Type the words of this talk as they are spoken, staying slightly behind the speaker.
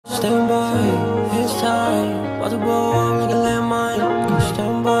stand by, it's time. About to blow up like a landmine.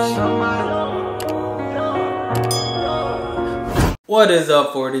 Stand by. What is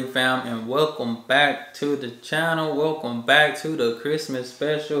up, 4D fam, and welcome back to the channel. Welcome back to the Christmas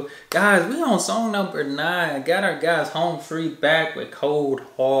special. Guys, we on song number 9. Got our guys home free back with cold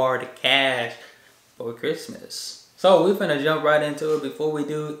hard cash for Christmas. So we're finna jump right into it. Before we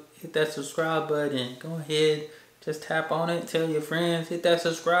do, hit that subscribe button. Go ahead, just tap on it. Tell your friends, hit that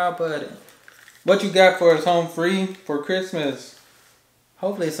subscribe button. What you got for us home free for Christmas?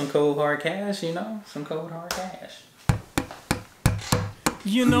 Hopefully some cold hard cash, you know? Some cold hard cash.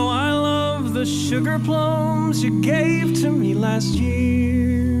 You know I love the sugar plums you gave to me last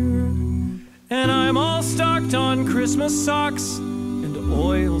year, and I'm all stocked on Christmas socks and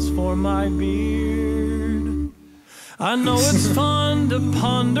oils for my beard. I know it's fun to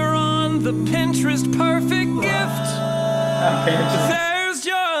ponder on the Pinterest perfect gift. There's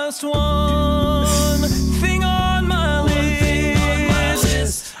just one thing on my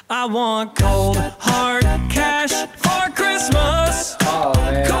list. I want cold hard cash for Christmas. Cold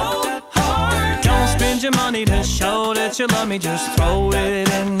hard. Don't spend your money to show that you love me, just throw it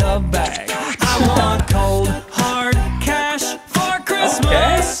in the bag. I want cold hard cash for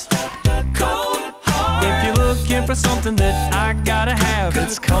Christmas. Cold hard. If you're looking for something that I gotta have,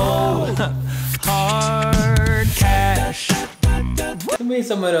 it's cold hard cash. Give me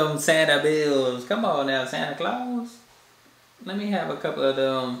some of them Santa bills. Come on now, Santa Claus. Let me have a couple of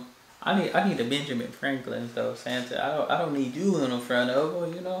them. I need a Benjamin Franklin's though, Santa. I don't need you in the front of her,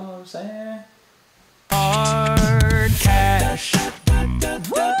 you know what I'm saying? Hard cash.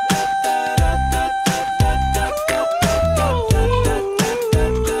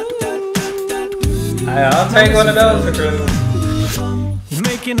 I'll take one of those for Christmas.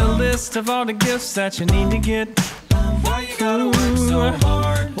 Making a list of all the gifts that you need to get. Why you gotta work so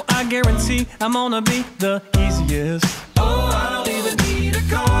hard? Well, I guarantee I'm gonna be the easiest. Oh, I don't even need a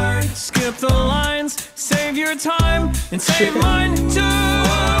card. Skip the lines, save your time, and save mine too.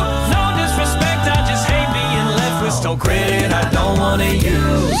 No disrespect, I just hate being left with no credit I don't wanna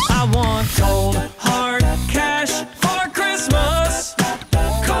use. I want cold hard cash for Christmas.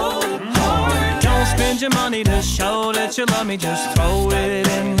 Cold hard. Don't spend your money to show that you love me, just throw it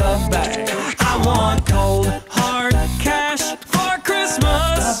in the bag. I want cold hard cash for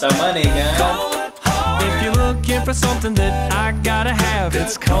Christmas. Not the money, guys. If you're looking for something that I gotta have,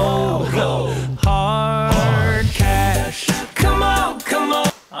 it's cold hard cash. Come on, come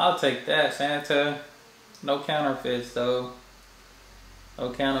on. I'll take that, Santa. No counterfeits though.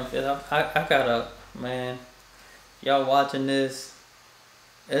 No counterfeits. I gotta, man. Y'all watching this?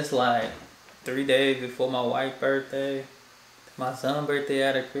 It's like 3 days before my wife's birthday, my son's birthday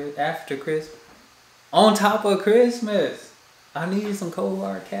after Christmas. On top of Christmas, I need some cold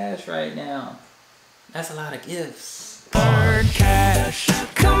hard cash right now. That's a lot of gifts. Hard cash.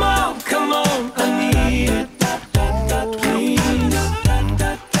 Come on, I need it. Please.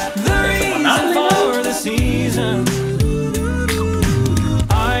 The reason for the season.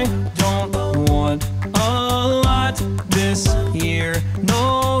 I don't want a lot this year.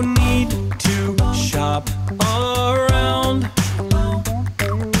 No need to shop around.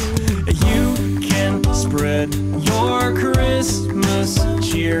 You can spread your Christmas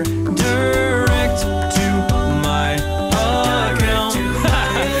cheer direct to my account.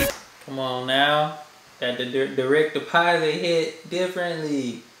 Come on now. That the direct deposit hit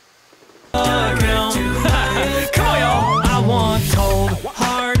differently. Account. Come on, y'all. I want cold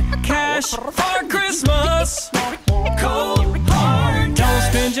hard cash for Christmas. Cold hard. Don't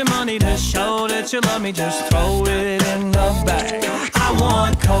spend your money to show that you love me, just throw it in the bag. I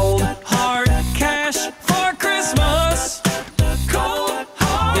want cold hard cash for Christmas. Cold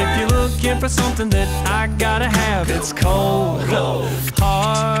hard. If you're looking for something that I gotta have, it's cold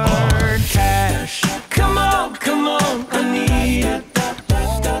hard cash. Come on, I need it.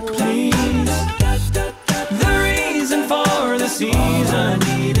 Please. The reason for the season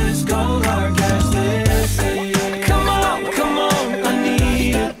is cold hard cash this year. Come on, I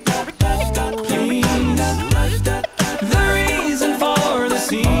need it. Please. The reason for the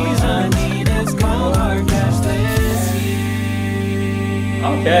season is cold hard cash this year.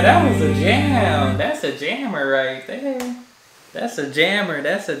 Okay, that was a jam. That's a jammer right there. That's a jammer.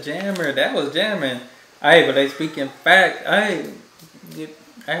 That was jamming. Hey, but they speaking fact.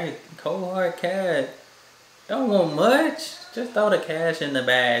 Hey, cold hard cash. Don't want much. Just throw the cash in the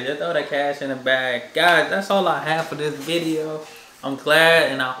bag. Guys, that's all I have for this video. I'm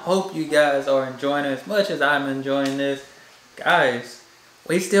glad and I hope you guys are enjoying it as much as I'm enjoying this. Guys,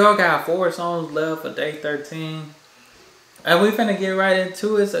 we still got 4 songs left for day 13. And we finna get right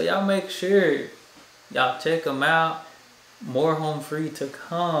into it, so y'all make sure y'all check them out. More home free to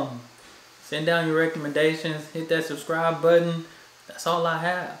come. Send down your recommendations, hit that subscribe button. That's all I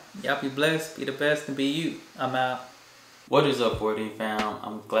have. Y'all be blessed, be the best, and be you. I'm out. What is up, 4D fam?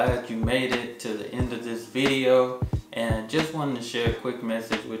 I'm glad you made it to the end of this video, and just wanted to share a quick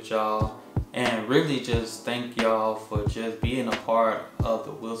message with y'all and really just thank y'all for just being a part of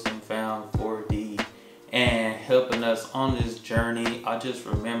the Wilson Fam 4D and helping us on this journey. I just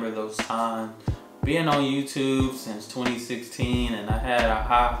remember those times being on YouTube since 2016, and I had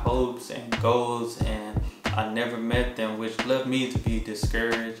high hopes and goals, and I never met them, which led me to be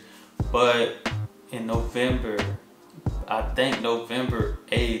discouraged. But in November, I think November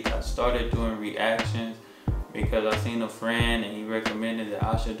 8th, I started doing reactions because I seen a friend and he recommended that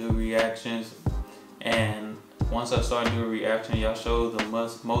I should do reactions. And once I started doing reactions, y'all showed the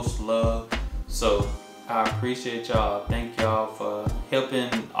most love. So I appreciate y'all. Thank y'all for helping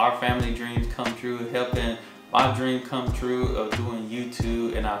our family dreams come true, helping my dream come true of doing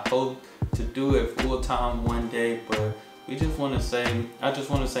YouTube. And I hope to do it full time one day. But I just want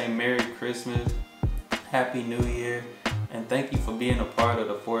to say Merry Christmas, Happy New Year, and thank you for being a part of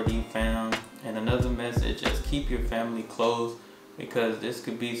the 4D fam. And another message, just keep your family close, because this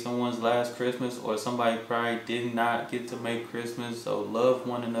could be someone's last Christmas, or somebody probably did not get to make Christmas. So love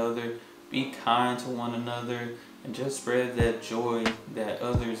one another, be kind to one another, and just spread that joy that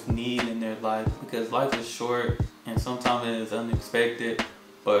others need in their life, because life is short and sometimes it is unexpected.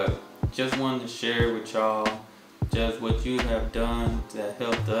 But just wanted to share with y'all just what you have done that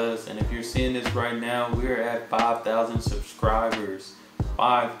helped us. And if you're seeing this right now, we're at 5,000 subscribers.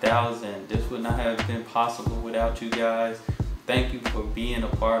 5,000. This would not have been possible without you guys. Thank you for being a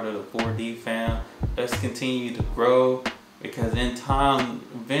part of the 4D fam. Let's continue to grow, because in time,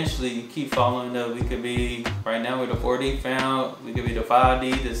 eventually, you keep following up. We could be, right now with the 4D fam, we could be the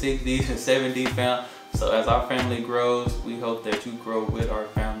 5D, the 6D, the 7D fam. So as our family grows, we hope that you grow with our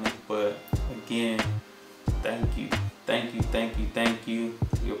family. But again, thank you, thank you, thank you, thank you.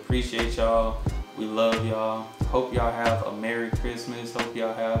 We appreciate y'all. We love y'all. Hope y'all have a Merry Christmas. Hope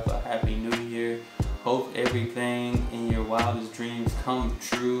y'all have a Happy New Year. Hope everything in your wildest dreams come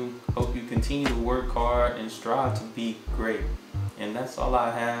true. Hope you continue to work hard and strive to be great. And that's all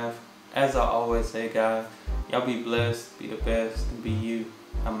I have. As I always say, guys, y'all be blessed, be the best, and be you.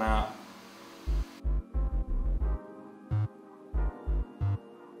 I'm out.